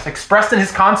faithfulness, expressed in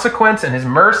his consequence and his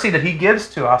mercy that he gives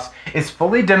to us, is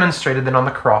fully demonstrated then on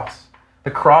the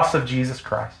cross of Jesus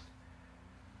Christ.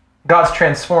 God's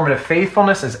transformative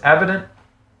faithfulness is evident,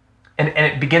 and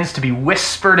it begins to be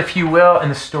whispered, if you will, in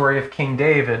the story of King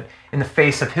David in the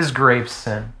face of his grave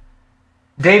sin.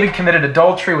 David committed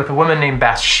adultery with a woman named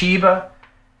Bathsheba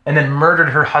and then murdered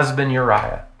her husband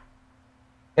Uriah.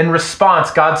 In response,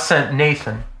 God sent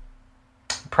Nathan,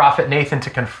 prophet Nathan,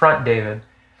 to confront David.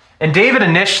 And David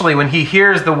initially, when he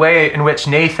hears the way in which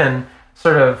Nathan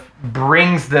sort of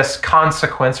brings this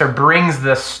consequence or brings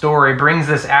this story, brings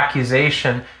this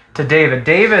accusation to David,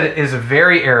 David is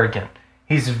very arrogant.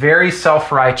 He's very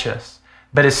self-righteous.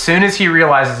 But as soon as he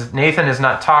realizes Nathan is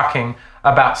not talking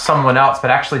about someone else,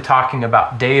 but actually talking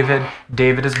about David,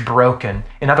 David is broken.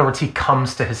 In other words, he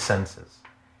comes to his senses.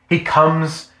 He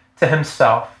comes to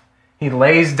himself. He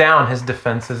lays down his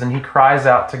defenses and he cries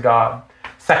out to God.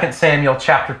 2 Samuel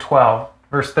chapter 12,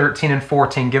 verse 13 and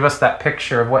 14 give us that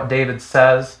picture of what David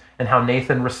says and how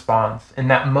Nathan responds. In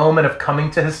that moment of coming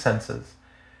to his senses,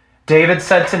 David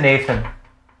said to Nathan,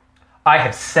 I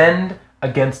have sinned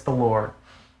against the Lord.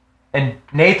 And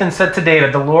Nathan said to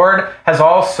David, the Lord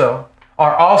also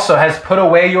has put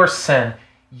away your sin.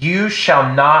 You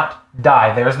shall not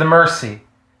die. There's the mercy.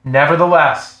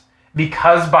 Nevertheless,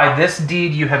 because by this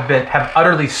deed you have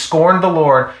utterly scorned the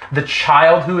Lord, the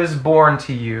child who is born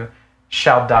to you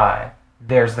shall die.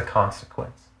 There's the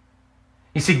consequence.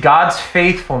 You see, God's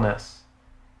faithfulness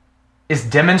is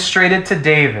demonstrated to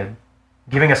David,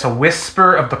 giving us a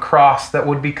whisper of the cross that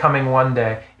would be coming one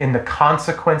day in the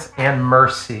consequence and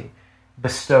mercy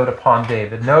bestowed upon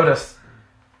David. Notice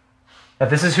that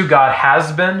this is who God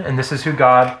has been, and this is who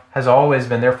God has always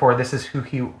been. Therefore, this is who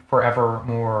he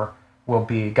forevermore will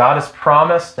be. God has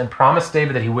promised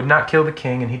David that he would not kill the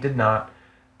king, and he did not.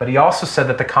 But he also said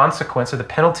that the consequence or the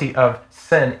penalty of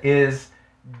sin is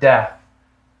death.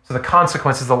 So the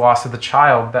consequence is the loss of the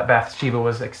child that Bathsheba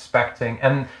was expecting.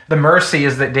 And the mercy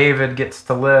is that David gets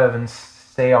to live and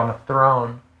stay on the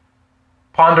throne.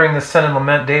 Pondering the sin and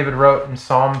lament, David wrote in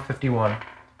Psalm 51,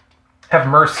 have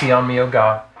mercy on me, O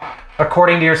God.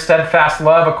 According to your steadfast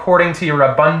love, according to your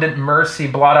abundant mercy,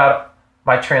 blot out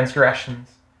my transgressions.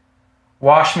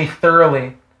 Wash me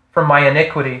thoroughly from my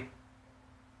iniquity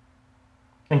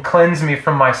and cleanse me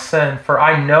from my sin. For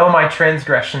I know my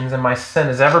transgressions and my sin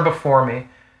is ever before me.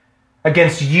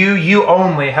 Against you, you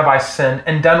only have I sinned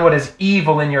and done what is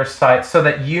evil in your sight, so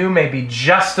that you may be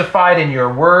justified in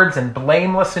your words and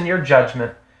blameless in your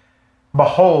judgment.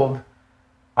 Behold,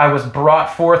 I was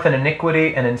brought forth in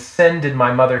iniquity, and in sin did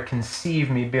my mother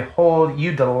conceive me. Behold,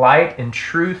 you delight in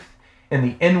truth in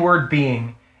the inward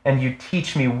being, and you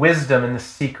teach me wisdom in the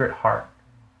secret heart.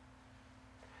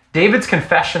 David's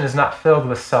confession is not filled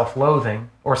with self-loathing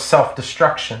or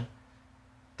self-destruction.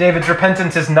 David's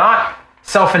repentance is not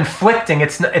self-inflicting.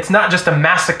 It's not just a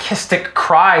masochistic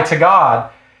cry to God.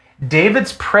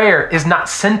 David's prayer is not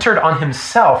centered on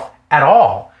himself at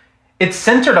all. It's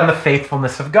centered on the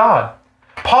faithfulness of God.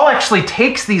 Paul actually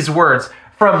takes these words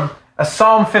from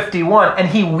Psalm 51 and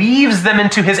he weaves them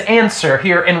into his answer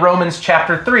here in Romans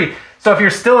chapter 3. So if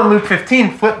you're still in Luke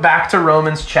 15, flip back to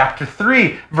Romans chapter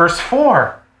 3, verse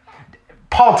 4.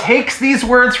 Paul takes these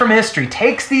words from history,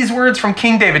 takes these words from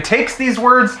King David, takes these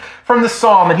words from the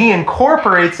Psalm, and he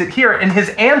incorporates it here in his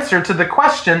answer to the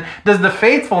question, does the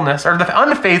faithfulness or the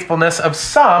unfaithfulness of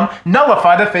some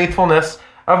nullify the faithfulness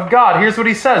of God? Here's what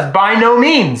he says, by no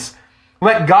means.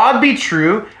 Let God be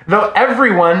true, though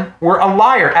everyone were a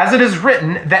liar, as it is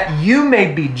written, that you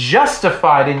may be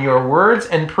justified in your words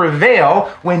and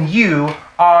prevail when you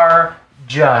are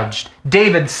judged.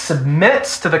 David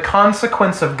submits to the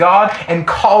consequence of God and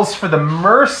calls for the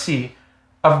mercy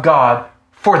of God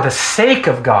for the sake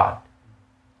of God.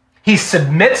 He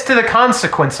submits to the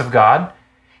consequence of God.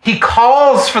 He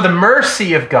calls for the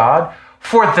mercy of God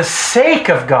for the sake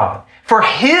of God, for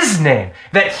his name,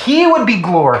 that he would be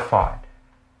glorified,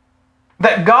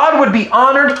 that God would be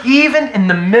honored even in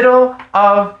the middle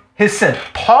of his sin.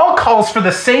 Paul calls for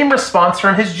the same response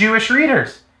from his Jewish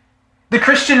readers. The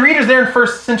Christian readers there in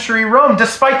first century Rome,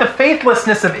 despite the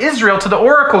faithlessness of Israel to the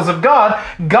oracles of God,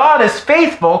 God is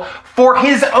faithful for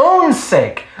his own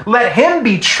sake. Let him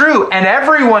be true and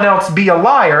everyone else be a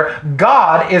liar.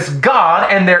 God is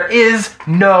God and there is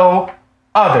no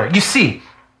other. You see,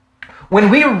 when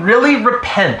we really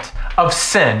repent of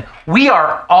sin, we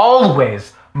are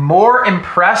always more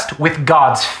impressed with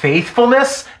God's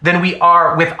faithfulness than we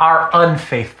are with our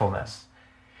unfaithfulness.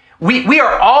 We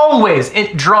are always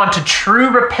drawn to true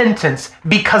repentance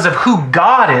because of who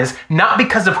God is, not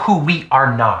because of who we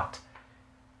are not.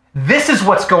 This is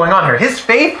what's going on here. His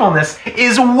faithfulness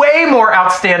is way more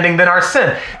outstanding than our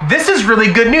sin. This is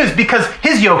really good news because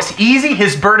his yoke's easy,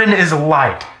 his burden is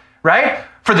light, right?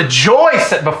 For the joy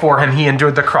set before him, he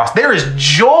endured the cross. There is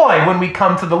joy when we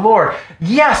come to the Lord.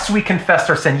 Yes, we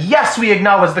confess our sin. Yes, we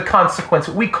acknowledge the consequence.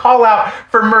 We call out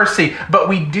for mercy, but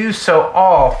we do so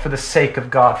all for the sake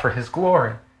of God, for his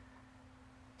glory.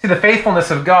 See, the faithfulness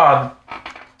of God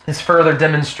is further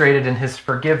demonstrated in his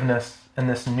forgiveness and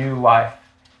this new life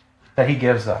that he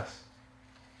gives us.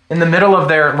 In the middle of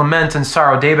their lament and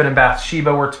sorrow, David and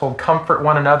Bathsheba were told, comfort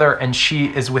one another, and she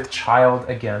is with child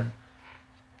again.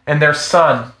 And their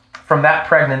son from that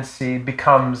pregnancy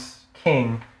becomes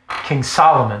King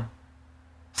Solomon.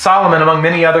 Solomon, among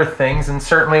many other things, and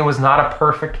certainly was not a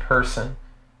perfect person,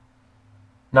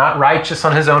 not righteous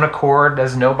on his own accord,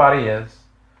 as nobody is.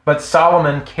 But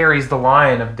Solomon carries the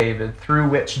line of David through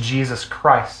which Jesus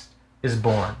Christ is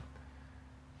born.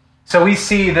 So we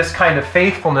see this kind of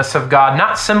faithfulness of God,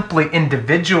 not simply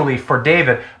individually for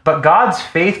David, but God's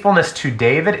faithfulness to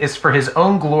David is for his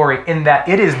own glory, in that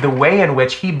it is the way in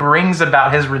which he brings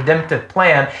about his redemptive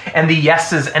plan and the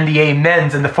yeses and the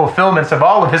amens and the fulfillments of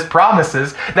all of his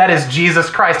promises. That is Jesus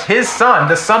Christ, his son,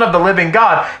 the Son of the living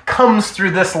God, comes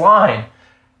through this line.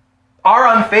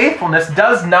 Our unfaithfulness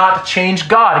does not change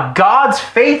God. God's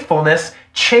faithfulness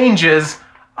changes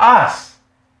us.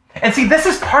 And see, this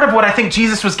is part of what I think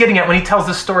Jesus was getting at when he tells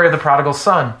the story of the prodigal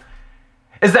son,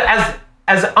 is that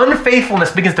as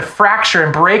unfaithfulness begins to fracture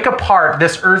and break apart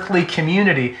this earthly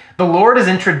community, the Lord is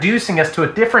introducing us to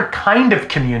a different kind of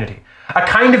community, a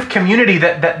kind of community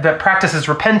that practices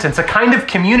repentance, a kind of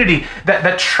community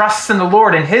that trusts in the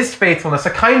Lord and his faithfulness,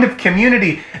 a kind of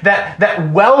community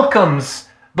that welcomes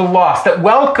the lost, that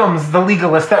welcomes the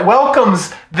legalist, that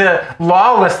welcomes the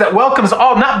lawless, that welcomes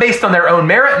all, not based on their own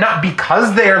merit, not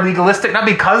because they are legalistic, not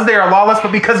because they are lawless,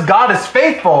 but because God is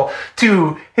faithful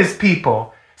to his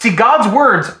people. See, God's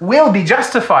words will be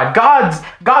justified.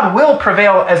 God will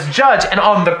prevail as judge. And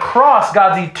on the cross,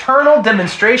 God's eternal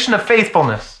demonstration of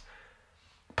faithfulness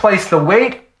placed the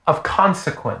weight of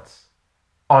consequence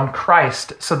on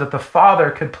Christ so that the Father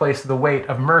could place the weight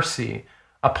of mercy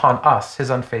upon us, his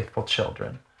unfaithful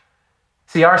children.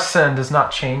 See, our sin does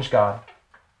not change God.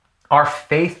 Our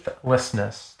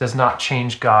faithlessness does not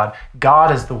change God.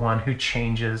 God is the one who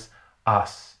changes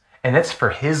us. And it's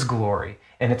for his glory,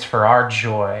 and it's for our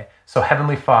joy. So,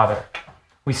 Heavenly Father,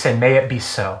 we say, may it be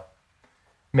so.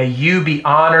 May you be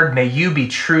honored, may you be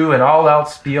true, and all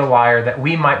else be a liar, that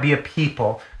we might be a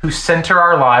people who center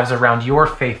our lives around your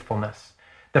faithfulness.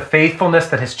 The faithfulness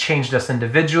that has changed us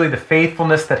individually, the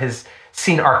faithfulness that has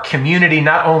seen our community,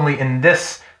 not only in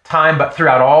this time, but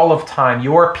throughout all of time,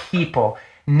 your people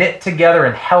knit together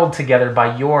and held together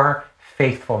by your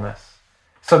faithfulness.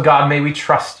 So God, may we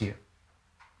trust you.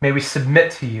 May we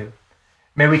submit to you.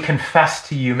 May we confess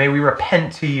to you. May we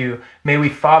repent to you. May we,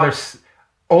 Father,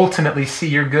 ultimately see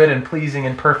your good and pleasing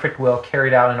and perfect will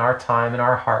carried out in our time, in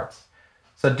our hearts.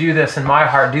 So do this in my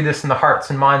heart. Do this in the hearts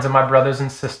and minds of my brothers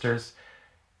and sisters.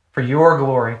 For your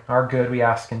glory, our good, we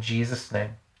ask in Jesus'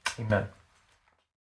 name. Amen.